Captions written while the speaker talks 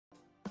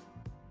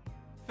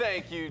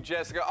Thank you,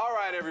 Jessica. All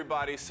right,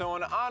 everybody. So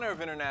in honor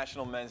of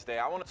International Men's Day,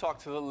 I want to talk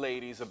to the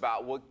ladies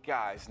about what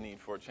guys need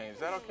for a change. Is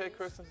that okay,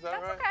 Kristen? Is that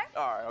That's right? okay.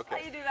 All right, okay.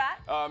 Let you do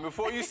that.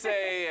 Before you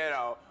say,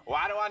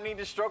 why do I need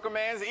to stroke a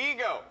man's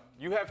ego?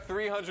 You have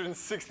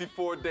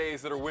 364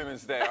 days that are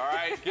Women's Day, all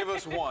right? Give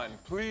us one,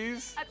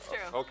 please. That's true.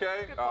 Okay?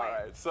 Good point. All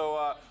right. So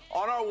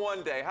on our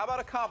one day, how about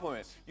a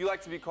compliment? You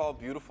like to be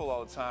called beautiful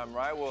all the time,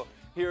 right? Well,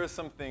 here are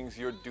some things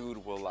your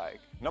dude will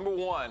like. Number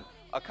one,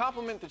 a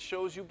compliment that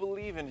shows you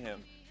believe in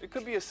him. It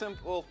could be a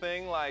simple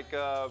thing like,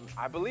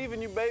 I believe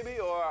in you, baby,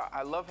 or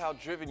I love how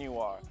driven you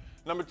are.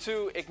 Number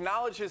two,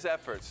 acknowledge his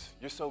efforts.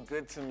 You're so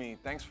good to me.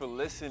 Thanks for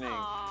listening.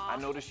 Aww. I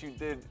noticed you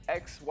did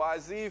X, Y,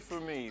 Z for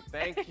me.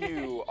 Thank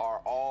you are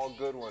all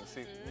good ones.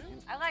 See,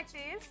 I like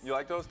these. you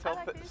like those? Tell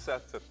like these.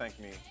 Seth to thank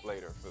me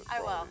later for I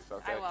all will. these,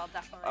 okay? I will,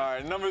 definitely. All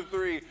right, number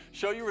three,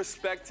 show you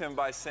respect him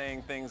by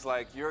saying things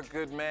like, you're a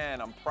good man,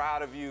 I'm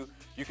proud of you,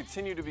 you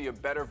continue to be a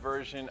better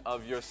version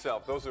of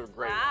yourself. Those are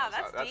great Wow,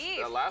 ones. that's deep.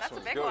 That last That's a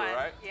one's big good, one.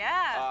 right?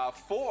 Yeah.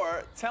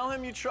 Four, tell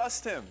him you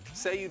trust him.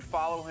 Say you'd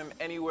follow him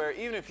anywhere,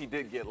 even if he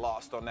did get lost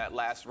on that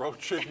last road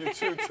trip you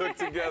two took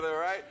together,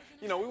 right?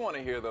 You know, we want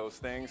to hear those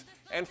things.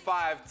 And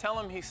five, tell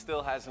him he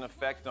still has an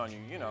effect on you.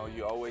 You know,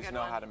 you always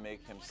know how to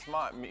make him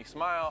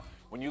smile.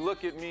 When you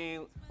look at me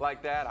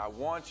like that, I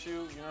want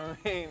you. You know what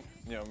I mean?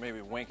 You know,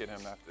 maybe wink at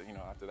him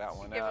after that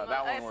one. Give him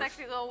that a one works.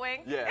 sexy little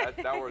wink. Yeah,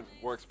 that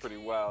works pretty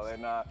well.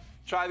 And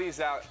try these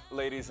out,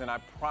 ladies, and I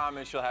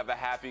promise you'll have a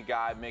happy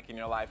guy making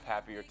your life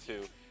happier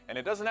too. And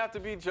it doesn't have to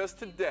be just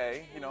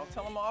today. You know,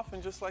 tell him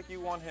often just like you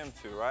want him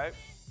to, right?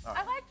 All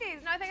right. I like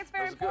these. No, I think it's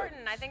very Those are good.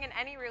 important. I think in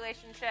any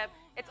relationship,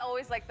 it's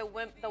always like the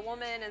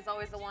woman is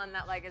always the one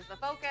that like is the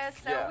focus.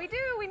 So Yeah.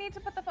 we need to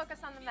put the focus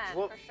on the men,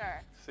 Well, for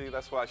sure. See,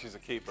 that's why she's a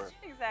keeper.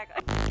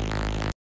 Exactly.